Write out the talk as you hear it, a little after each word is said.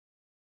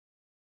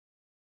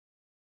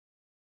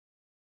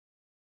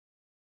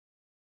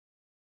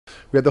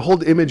We have the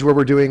whole image where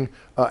we're doing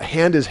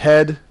hand is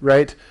head,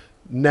 right?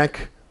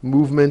 Neck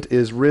movement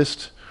is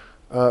wrist,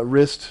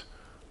 wrist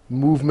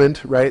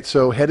movement, right?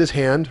 So head is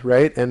hand,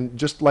 right? And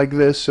just like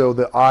this, so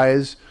the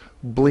eyes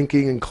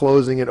blinking and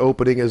closing and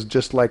opening is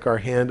just like our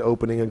hand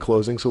opening and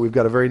closing. So we've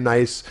got a very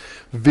nice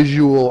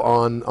visual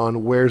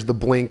on where's the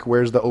blink,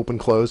 where's the open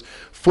close.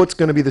 Foot's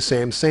going to be the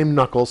same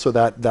knuckle, so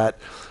that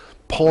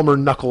palmar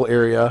knuckle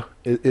area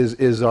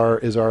is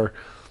our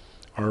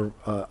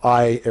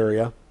eye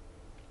area.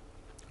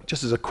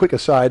 Just as a quick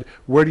aside,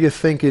 where do you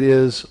think it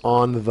is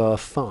on the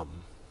thumb?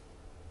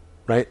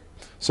 Right?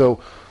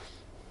 So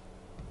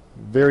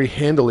very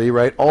handily,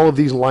 right? All of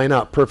these line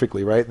up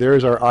perfectly, right?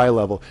 There's our eye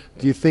level.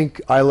 Do you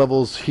think eye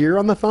level's here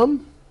on the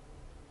thumb?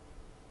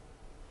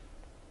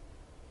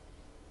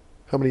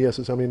 How many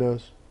yeses? How many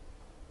no's?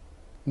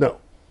 No.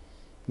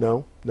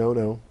 No, no,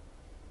 no.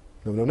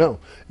 No, no, no.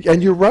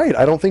 And you're right.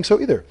 I don't think so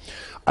either.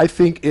 I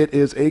think it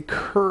is a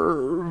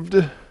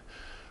curved,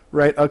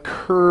 right? A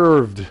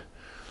curved,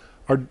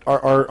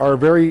 our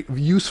very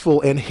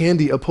useful and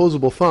handy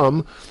opposable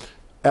thumb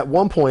at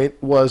one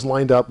point was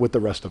lined up with the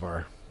rest of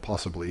our,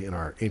 possibly in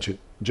our ancient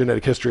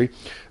genetic history.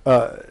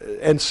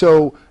 And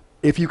so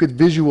if you could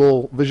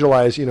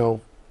visualize, you know,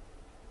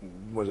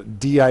 what is it,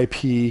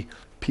 DIP,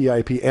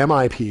 PIP,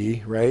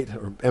 MIP, right?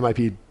 Or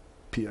MIP,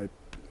 PIP,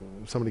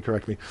 somebody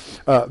correct me.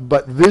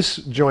 But this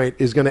joint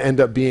is going to end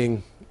up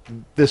being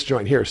this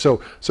joint here.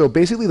 So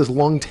basically this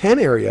lung 10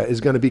 area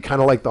is going to be kind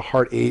of like the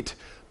heart 8,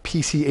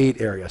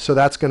 PC8 area. So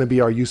that's going to be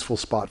our useful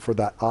spot for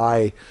that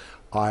eye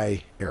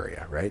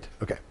area, right?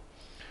 Okay,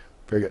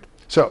 very good.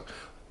 So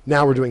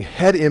now we're doing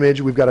head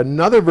image. We've got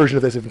another version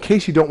of this in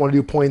case you don't want to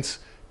do points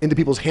into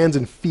people's hands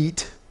and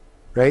feet,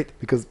 right?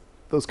 Because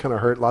those kind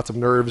of hurt, lots of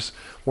nerves,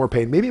 more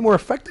pain, maybe more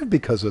effective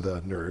because of the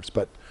nerves,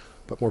 but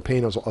more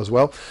pain as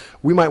well.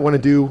 We might want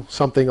to do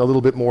something a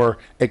little bit more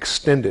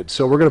extended.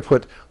 So we're going to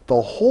put the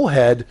whole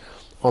head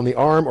on the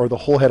arm or the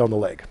whole head on the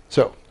leg.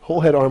 So whole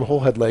head arm,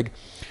 whole head leg.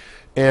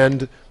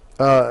 And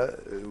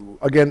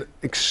again,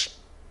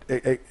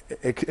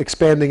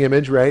 expanding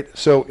image, right?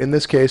 So in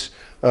this case,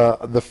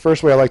 the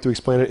first way I like to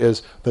explain it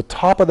is the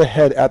top of the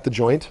head at the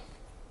joint,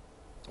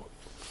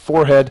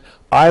 forehead,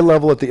 eye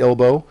level at the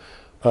elbow.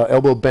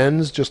 Elbow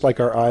bends just like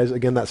our eyes.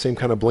 Again, that same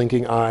kind of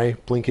blinking eye,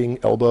 blinking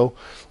elbow,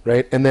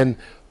 right? And then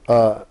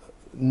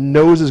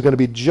nose is going to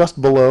be just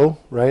below,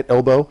 right,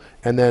 elbow,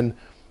 and then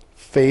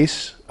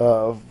face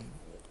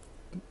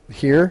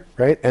here,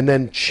 right? And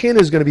then chin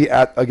is going to be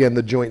at, again,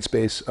 the joint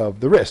space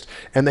of the wrist.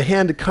 And the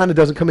hand kind of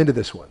doesn't come into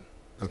this one,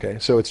 okay?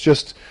 So it's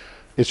just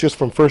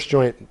from first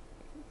joint,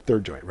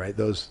 third joint, right?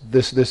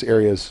 This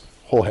area's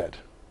whole head.